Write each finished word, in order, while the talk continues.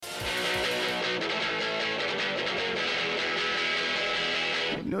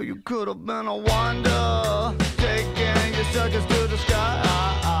know you could have been a wonder, taking your circus to the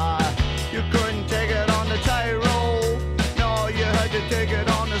sky. You couldn't take it on the tightrope, no, you had to take it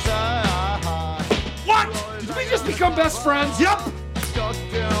on the side. What? Did we just become best friends? Yep. Stuck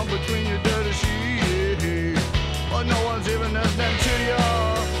down between your dirty sheets, but no one's even listening to you.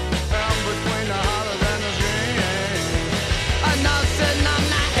 And between the hollers and the screams, I'm not sitting on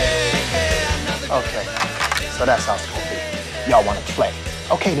my head. Okay, so that's how it's gonna be. Y'all wanna play?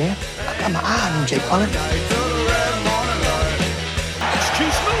 Okay then. I got my eye on you, Jay Pullen. It's too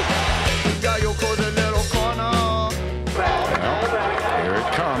smooth. Got your cozy little corner. Well, here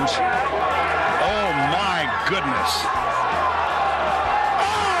it comes. Oh my goodness.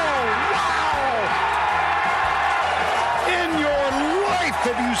 Oh, wow! In your life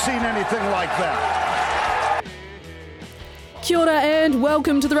have you seen anything like that? Kia ora and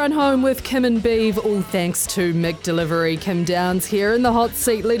welcome to the Run Home with Kim and Beeve, all thanks to Mick Delivery. Kim Downs here in the hot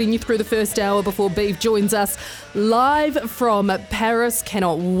seat, leading you through the first hour before Beeve joins us live from Paris.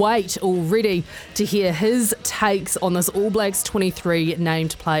 Cannot wait already to hear his takes on this All Blacks 23 named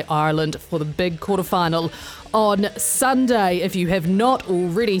to play Ireland for the big quarterfinal on Sunday. If you have not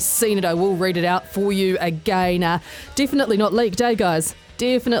already seen it, I will read it out for you again. Definitely not leaked, eh guys?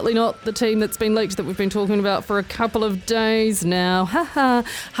 Definitely not the team that's been leaked that we've been talking about for a couple of days now.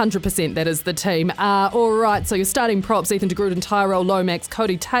 100% that is the team. All right, so you're starting props, Ethan de Groot and Tyrell Lomax,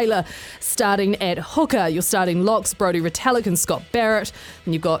 Cody Taylor starting at hooker. You're starting locks, Brodie Retallick and Scott Barrett.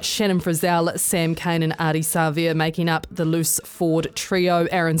 And you've got Shannon Frizzell, Sam Cane and Ardie Savea making up the loose forward trio.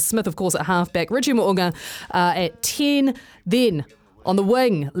 Aaron Smith, of course, at halfback. Richie Mo'unga at 10. Then on the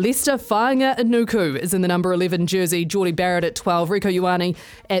wing, Leicester Whainga Anuku is in the number 11 jersey, Geordie Barrett at 12, Rieko Ioane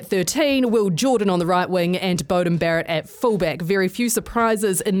at 13, Will Jordan on the right wing and Beauden Barrett at fullback. Very few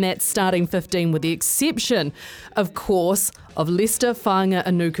surprises in that starting 15 with the exception, of course, of Leicester Whainga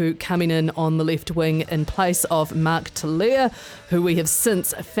Anuku coming in on the left wing in place of Mark Telea, who we have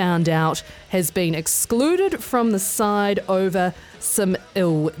since found out has been excluded from the side over some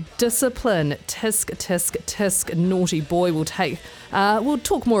ill discipline. Tisk, naughty boy. We'll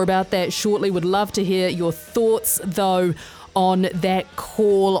talk more about that shortly. Would love to hear your thoughts, though, on that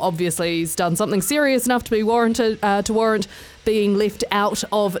call. Obviously, he's done something serious enough to be warranted to warrant being left out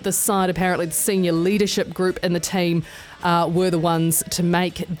of the side. Apparently, the senior leadership group in the team were the ones to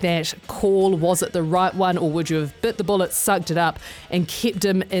make that call. Was it the right one, or would you have bit the bullet, sucked it up, and kept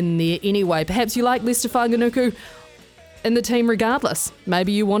him in there anyway? Perhaps you like Leicester Whainga Anuku in the team regardless.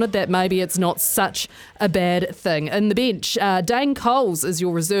 Maybe you wanted that. Maybe it's not such a bad thing. In the bench, Dane Coles is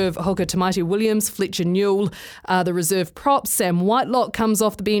your reserve hooker, Tamaiti Williams, Fletcher Newell, the reserve prop. Sam Whitelock comes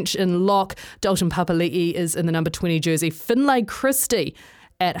off the bench in lock. Dalton Papali'i is in the number 20 jersey. Finlay Christie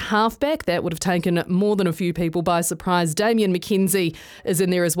at halfback. That would have taken more than a few people by surprise. Damien McKenzie is in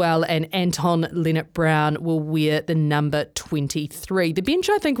there as well, and Anton Leonard-Brown will wear the number 23. The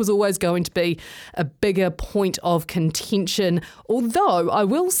bench, I think, was always going to be a bigger point of contention, although I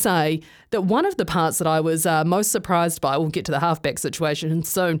will say that one of the parts that I was most surprised by, we'll get to the halfback situation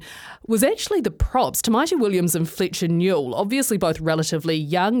soon, was actually the props. Tamaiti Williams and Fletcher Newell, obviously both relatively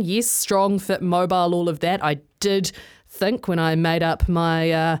young, yes, strong, fit, mobile, all of that. I did think when I made up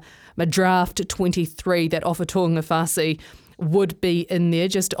my draft 23 that Offatunga Fasi would be in there,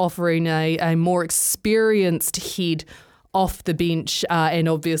 just offering a more experienced head off the bench, and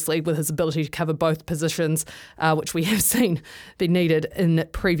obviously with his ability to cover both positions, which we have seen be needed in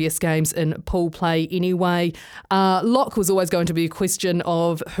previous games in pool play anyway. Lock was always going to be a question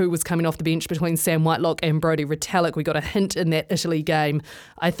of who was coming off the bench between Sam Whitelock and Brodie Retallick. We got a hint in that Italy game,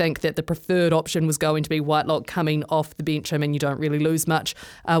 I think, that the preferred option was going to be Whitelock coming off the bench. I mean, you don't really lose much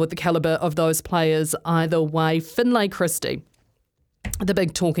with the calibre of those players either way. Finlay Christie, the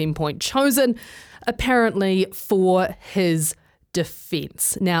big talking point, chosen apparently for his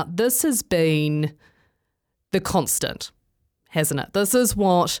defence. Now, this has been the constant, hasn't it? This is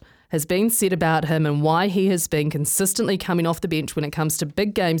what has been said about him and why he has been consistently coming off the bench when it comes to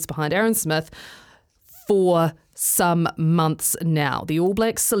big games behind Aaron Smith for some months now. The All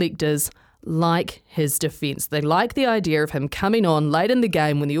Blacks selectors like his defence. They like the idea of him coming on late in the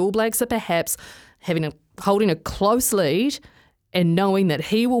game when the All Blacks are perhaps holding a close lead and knowing that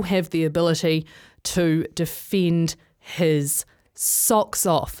he will have the ability to defend his socks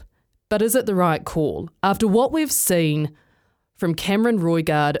off. But is it the right call? After what we've seen from Cameron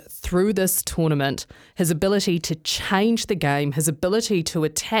Roigard through this tournament, his ability to change the game, his ability to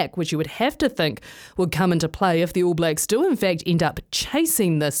attack, which you would have to think would come into play if the All Blacks do in fact end up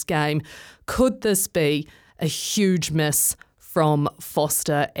chasing this game, could this be a huge miss from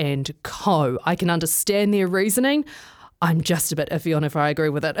Foster and co? I can understand their reasoning. I'm just a bit iffy on if I agree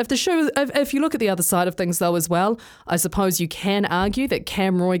with it. If you look at the other side of things though as well, I suppose you can argue that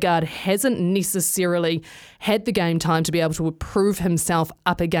Cam Roigard hasn't necessarily had the game time to be able to prove himself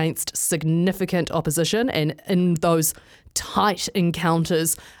up against significant opposition, and in those tight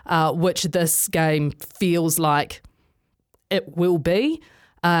encounters, which this game feels like it will be,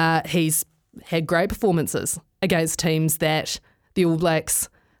 he's had great performances against teams that the All Blacks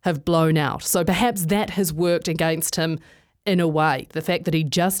have blown out. So perhaps that has worked against him in a way. The fact that he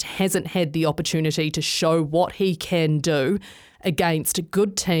just hasn't had the opportunity to show what he can do against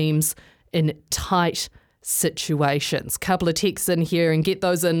good teams in tight situations. Couple of texts in here, and get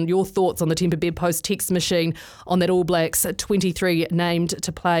those in. Your thoughts on the Temper Bedpost text machine on that All Blacks 23 named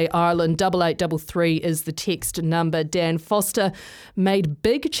to play Ireland. 8833 is the text number. Dan Foster made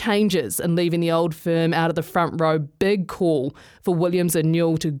big changes in leaving the old firm out of the front row. Big call for Williams and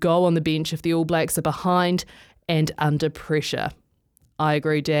Newell to go on the bench if the All Blacks are behind and under pressure. I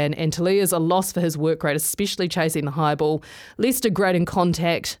agree, Dan. And Talia's a loss for his work rate, especially chasing the high ball. Leicester great in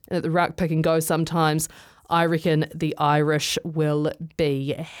contact at the ruck, pick and go sometimes. I reckon the Irish will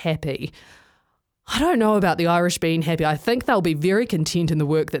be happy. I don't know about the Irish being happy. I think they'll be very content in the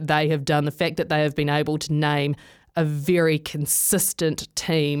work that they have done. The fact that they have been able to name a very consistent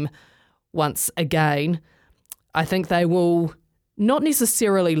team once again. I think they will not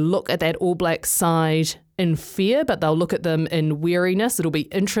necessarily look at that All Black side in fear, but they'll look at them in wariness. It'll be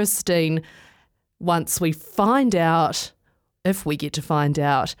interesting once we find out, if we get to find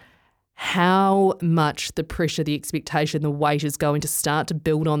out, how much the pressure, the expectation, the weight is going to start to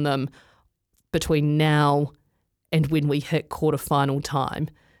build on them between now and when we hit quarterfinal time.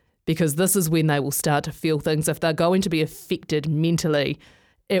 Because this is when they will start to feel things. If they're going to be affected mentally,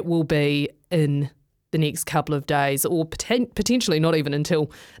 it will be in the next couple of days, or potentially not even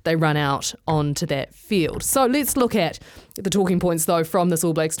until they run out onto that field. So let's look at the talking points, though, from this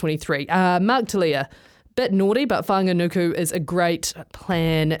All Blacks 23. Mark Talia, bit naughty, but Whanganuku is a great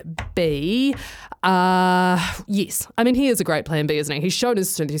plan B. Yes, I mean, he is a great plan B, isn't he? He's shown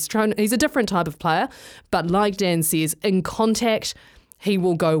his strength. He's a different type of player, but like Dan says, in contact, he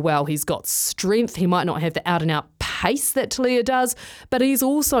will go well. He's got strength. He might not have the out-and-out pace that Talia does, but he's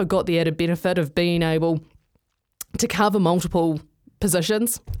also got the added benefit of being able to cover multiple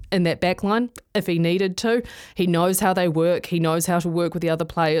positions in that back line if he needed to. He knows how they work. He knows how to work with the other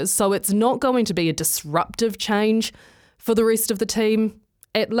players. So it's not going to be a disruptive change for the rest of the team,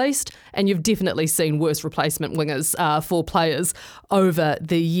 at least. And you've definitely seen worse replacement wingers for players over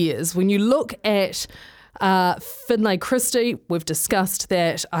the years. When you look at Finlay Christie, we've discussed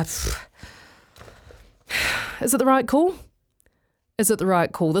that. Is it the right call? Is it the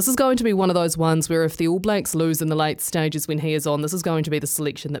right call? This is going to be one of those ones where if the All Blacks lose in the late stages when he is on, this is going to be the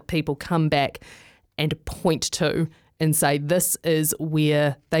selection that people come back and point to and say this is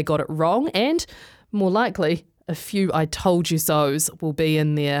where they got it wrong. And more likely, a few I told you so's will be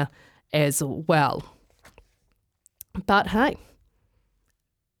in there as well. But hey,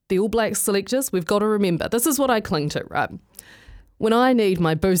 the All Blacks selectors, we've got to remember, this is what I cling to, right? When I need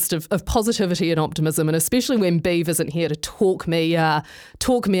my boost of positivity and optimism, and especially when Beav isn't here to talk me out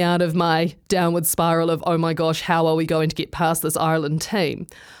of my downward spiral of, oh my gosh, how are we going to get past this Ireland team?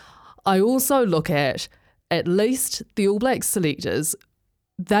 I also look at least the All Blacks selectors,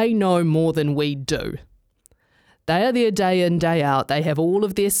 they know more than we do. They are there day in, day out. They have all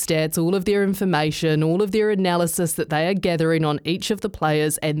of their stats, all of their information, all of their analysis that they are gathering on each of the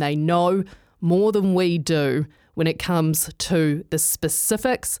players, and they know more than we do when it comes to the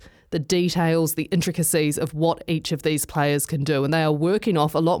specifics, the details, the intricacies of what each of these players can do. And they are working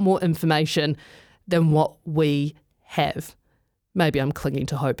off a lot more information than what we have. Maybe I'm clinging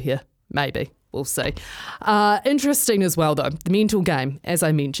to hope here. Maybe. We'll see. Interesting as well, though. The mental game, as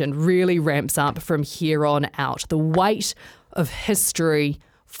I mentioned, really ramps up from here on out. The weight of history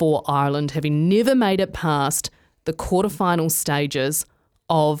for Ireland, having never made it past the quarterfinal stages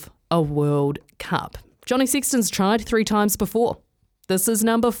of a World Cup. Johnny Sexton's tried 3 times before. This is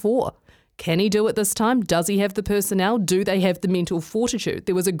number 4. Can he do it this time? Does he have the personnel? Do they have the mental fortitude?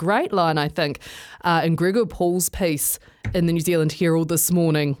 There was a great line, I think, in Gregor Paul's piece in the New Zealand Herald this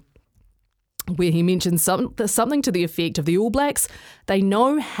morning, where he mentioned something to the effect of the All Blacks. They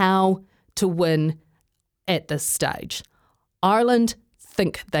know how to win at this stage. Ireland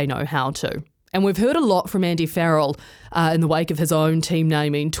think they know how to. And we've heard a lot from Andy Farrell in the wake of his own team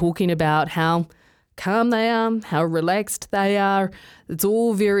naming, talking about how calm they are, how relaxed they are. It's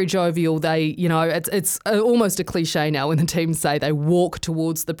all very jovial. They, it's almost a cliche now when the teams say they walk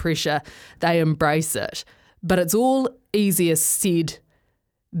towards the pressure, they embrace it. But it's all easier said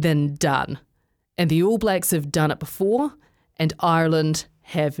than done. And the All Blacks have done it before, and Ireland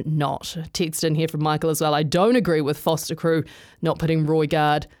have not. Text in here from Michael as well. I don't agree with Foster Crew not putting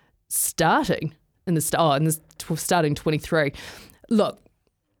Roygaard starting in the starting 23. Look,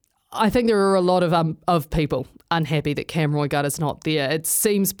 I think there are a lot of people unhappy that Cam Roygaard is not there. It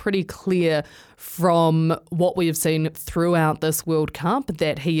seems pretty clear from what we have seen throughout this World Cup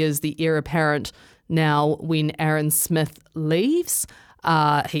that he is the heir apparent now when Aaron Smith leaves.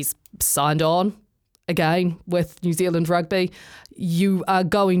 He's signed on again with New Zealand Rugby. You are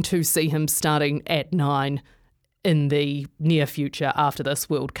going to see him starting at 9 in the near future after this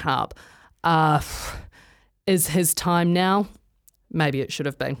World Cup. Is his time now? Maybe it should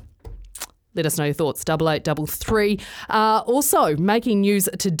have been. Let us know your thoughts, 8833. Also, making news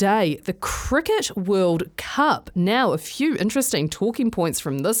today, the Cricket World Cup. Now, a few interesting talking points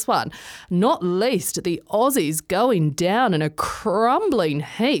from this one. Not least, the Aussies going down in a crumbling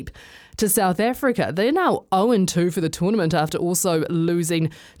heap to South Africa. They're now 0-2 for the tournament after also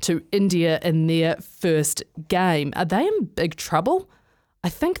losing to India in their first game. Are they in big trouble? I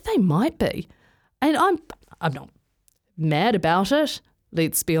think they might be. And I'm not mad about it.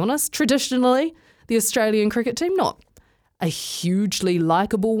 Let's be honest, traditionally, the Australian cricket team, not a hugely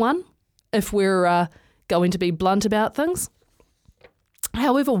likeable one, if we're going to be blunt about things.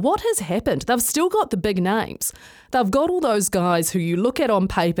 However, what has happened? They've still got the big names. They've got all those guys who you look at on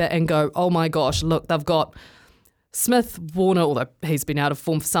paper and go, oh my gosh, look, they've got Smith, Warner, although he's been out of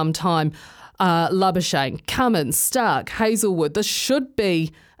form for some time, Labuschagne, Cummins, Stark, Hazelwood. This should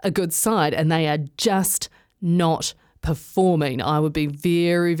be a good side, and they are just not performing. I would be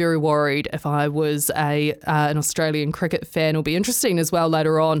very, very worried if I was an Australian cricket fan. It'll be interesting as well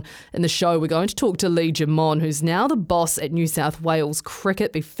later on in the show. We're going to talk to Lee Jamon, who's now the boss at New South Wales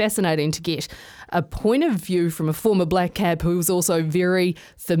Cricket. Be fascinating to get a point of view from a former Black Cap who's also very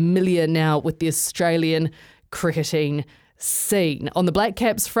familiar now with the Australian cricketing scene. On the Black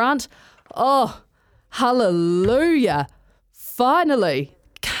Caps front, oh, hallelujah. Finally,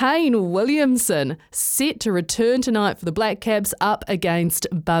 Kane Williamson set to return tonight for the Black Caps up against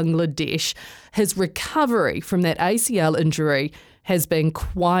Bangladesh. His recovery from that ACL injury has been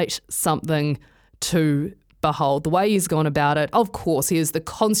quite something to behold. The way he's gone about it, of course, he is the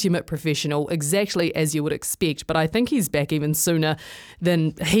consummate professional, exactly as you would expect, but I think he's back even sooner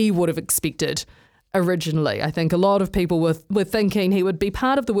than he would have expected originally. I think a lot of people were thinking he would be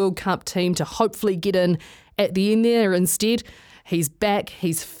part of the World Cup team to hopefully get in at the end there. Instead, he's back,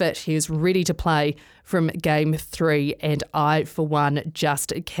 he's fit, he is ready to play from Game 3, and I, for one,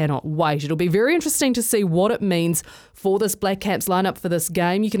 just cannot wait. It'll be very interesting to see what it means for this Black Caps lineup for this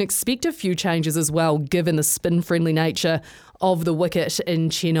game. You can expect a few changes as well, given the spin-friendly nature of the wicket in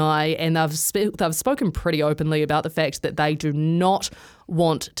Chennai, and they've spoken pretty openly about the fact that they do not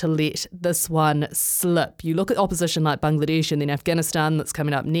want to let this one slip. You look at opposition like Bangladesh and then Afghanistan that's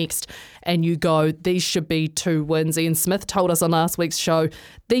coming up next, and you go, these should be 2 wins. Ian Smith told us on last week's show,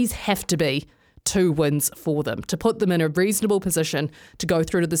 these have to be 2 wins for them. To put them in a reasonable position to go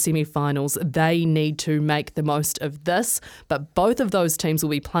through to the semi-finals, they need to make the most of this. But both of those teams will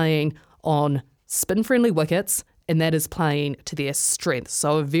be playing on spin-friendly wickets, and that is playing to their strength.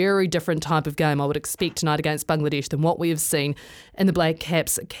 So a very different type of game I would expect tonight against Bangladesh than what we have seen in the Black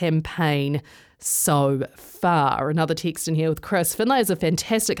Caps campaign so far. Another text in here with Chris. Finlay is a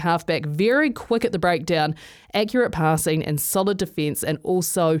fantastic halfback, very quick at the breakdown, accurate passing and solid defence, and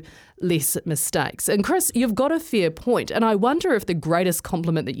also less mistakes. And Chris, you've got a fair point, and I wonder if the greatest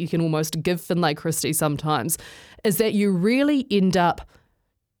compliment that you can almost give Finlay Christie sometimes is that you really end up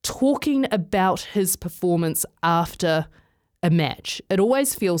talking about his performance after a match. It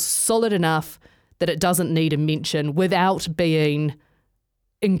always feels solid enough that it doesn't need a mention without being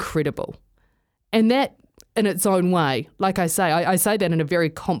incredible. And that, in its own way, like I say that in a very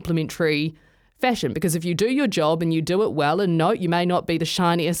complimentary fashion, because if you do your job and you do it well, and no, you may not be the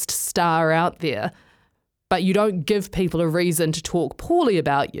shiniest star out there, but you don't give people a reason to talk poorly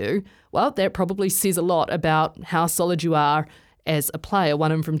about you, well, that probably says a lot about how solid you are as a player.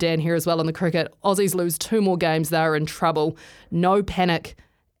 One in from Dan here as well on the cricket. Aussies lose 2 more games, they're in trouble. No panic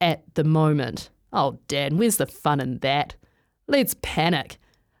at the moment. Oh, Dan, where's the fun in that? Let's panic.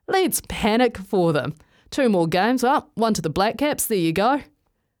 Let's panic for them. 2 more games, well, 1 to the Black Caps, there you go.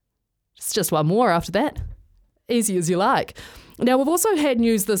 It's just 1 more after that. Easy as you like. Now, we've also had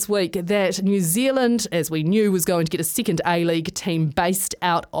news this week that New Zealand, as we knew, was going to get a second A-League team based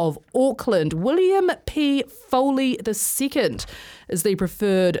out of Auckland. William P. Foley II is the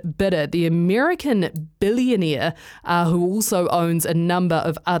preferred bidder, the American billionaire who also owns a number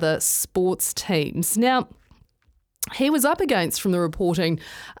of other sports teams. Now, he was up against, from the reporting,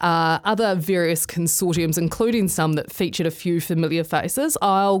 other various consortiums, including some that featured a few familiar faces.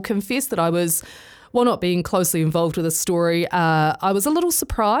 I'll confess that I was, while not being closely involved with the story, I was a little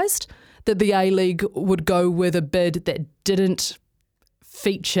surprised that the A-League would go with a bid that didn't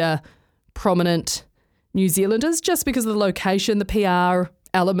feature prominent New Zealanders, just because of the location, the PR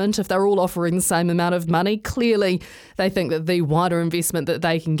element. If they're all offering the same amount of money, clearly they think that the wider investment that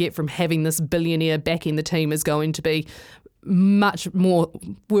they can get from having this billionaire backing the team is going to be much more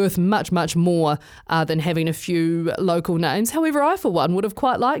than having a few local names. However, I for one would have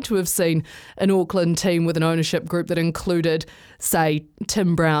quite liked to have seen an Auckland team with an ownership group that included, say,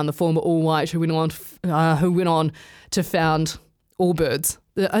 Tim Brown, the former All White, who went on to found Allbirds.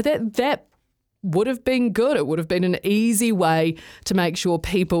 That would have been good. It would have been an easy way to make sure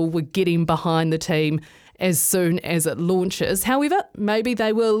people were getting behind the team as soon as it launches. However, maybe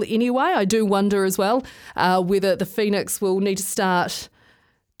they will anyway. I do wonder as well whether the Phoenix will need to start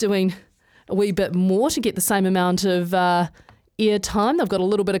doing a wee bit more to get the same amount of airtime. They've got a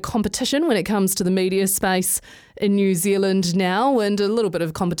little bit of competition when it comes to the media space in New Zealand now, and a little bit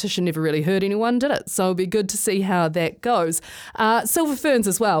of competition never really hurt anyone, did it? So it'll be good to see how that goes. Silver Ferns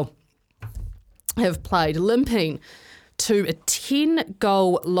as well have played, limping to a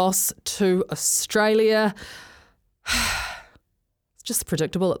 10-goal loss to Australia. It's just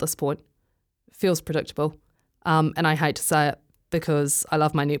predictable at this point. It feels predictable. And I hate to say it because I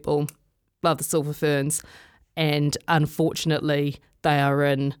love my netball, love the Silver Ferns, and unfortunately they are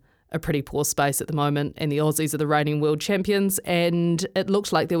in a pretty poor space at the moment, and the Aussies are the reigning world champions, and it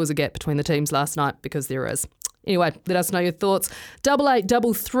looked like there was a gap between the teams last night, because there is. Anyway, let us know your thoughts.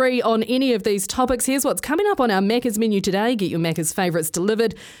 8833 on any of these topics. Here's what's coming up on our Macca's menu today. Get your Macca's favourites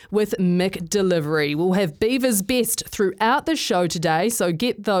delivered with Mick Delivery. We'll have Beaver's Best throughout the show today, so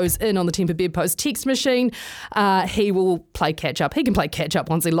get those in on the Temper Bedpost text machine. He will play catch-up. He can play catch-up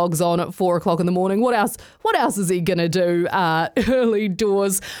once he logs on at 4 o'clock in the morning. What else is he going to do early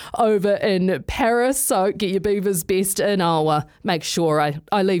doors over in Paris? So get your Beaver's Best in. I'll make sure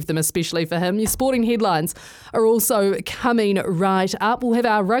I leave them especially for him. Your sporting headlines are also coming right up. We'll have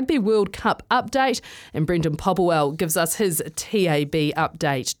our Rugby World Cup update, and Brendan Popplewell gives us his TAB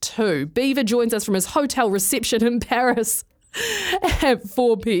update too. Beaver joins us from his hotel reception in Paris at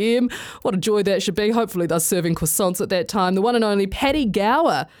 4 p.m. What a joy that should be. Hopefully they're serving croissants at that time. The one and only Paddy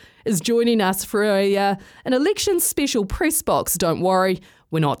Gower is joining us for an election special press box. Don't worry,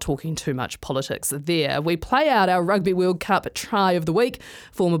 we're not talking too much politics there. We play out our Rugby World Cup try of the week.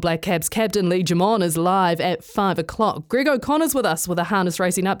 Former Black Caps captain Lee Jamon is live at 5 o'clock. Greg O'Connor's with us with a harness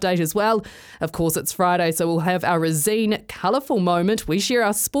racing update as well. Of course, it's Friday, so we'll have our Resine colourful moment. We share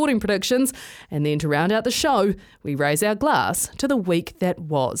our sporting predictions, and then to round out the show, we raise our glass to the week that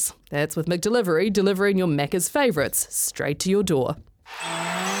was. That's with Mick Delivery, delivering your Macca's favourites straight to your door.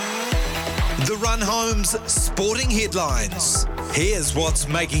 The Run Home's sporting headlines. Here's what's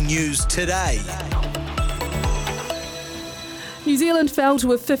making news today. New Zealand fell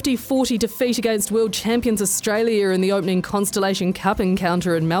to a 50-40 defeat against world champions Australia in the opening Constellation Cup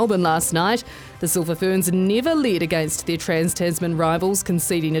encounter in Melbourne last night. The Silver Ferns never led against their Trans-Tasman rivals,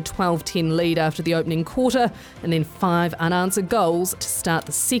 conceding a 12-10 lead after the opening quarter and then 5 unanswered goals to start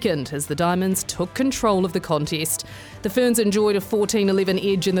the second as the Diamonds took control of the contest. The Ferns enjoyed a 14-11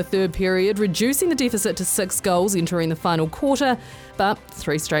 edge in the third period, reducing the deficit to 6 goals entering the final quarter, but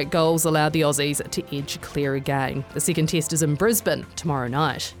 3 straight goals allowed the Aussies to edge clear again. The second test is in Brisbane tomorrow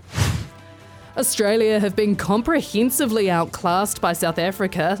night. Australia have been comprehensively outclassed by South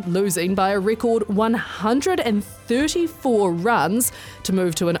Africa, losing by a record 134 runs to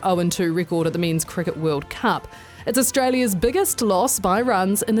move to an 0-2 record at the Men's Cricket World Cup. It's Australia's biggest loss by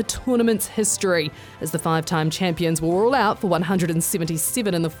runs in the tournament's history, as the 5-time champions were all out for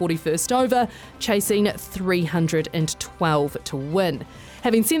 177 in the 41st over, chasing 312 to win.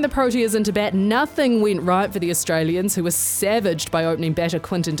 Having sent the Proteas into bat, nothing went right for the Australians, who were savaged by opening batter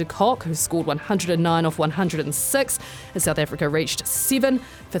Quinton de Kock, who scored 109 off 106, as South Africa reached 7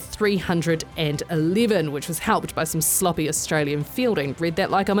 for 311, which was helped by some sloppy Australian fielding. Read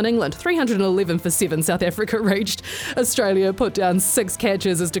that like I'm in England. 311 for 7 South Africa reached. Australia put down 6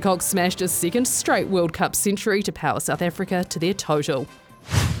 catches as de Kock smashed a second straight World Cup century to power South Africa to their total.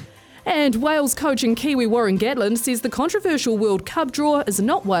 And Wales coach and Kiwi Warren Gatland says the controversial World Cup draw is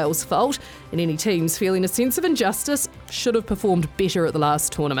not Wales' fault, and any teams feeling a sense of injustice should have performed better at the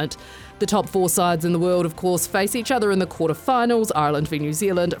last tournament. The top 4 sides in the world, of course, face each other in the quarterfinals, Ireland v New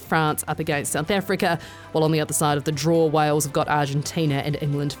Zealand, France up against South Africa, while on the other side of the draw, Wales have got Argentina and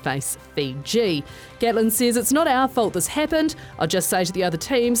England face Fiji. Gatland says it's not our fault this happened. I'll just say to the other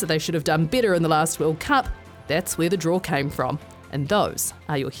teams that they should have done better in the last World Cup. That's where the draw came from. And those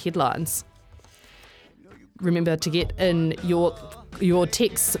are your headlines. Remember to get in your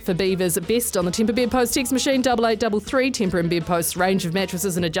texts for Beaver's best on the Temper Bed Post text machine 8833. Temper and Bed Post's range of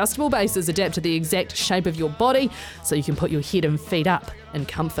mattresses and adjustable bases adapt to the exact shape of your body so you can put your head and feet up in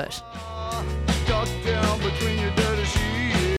comfort. Tucked down between your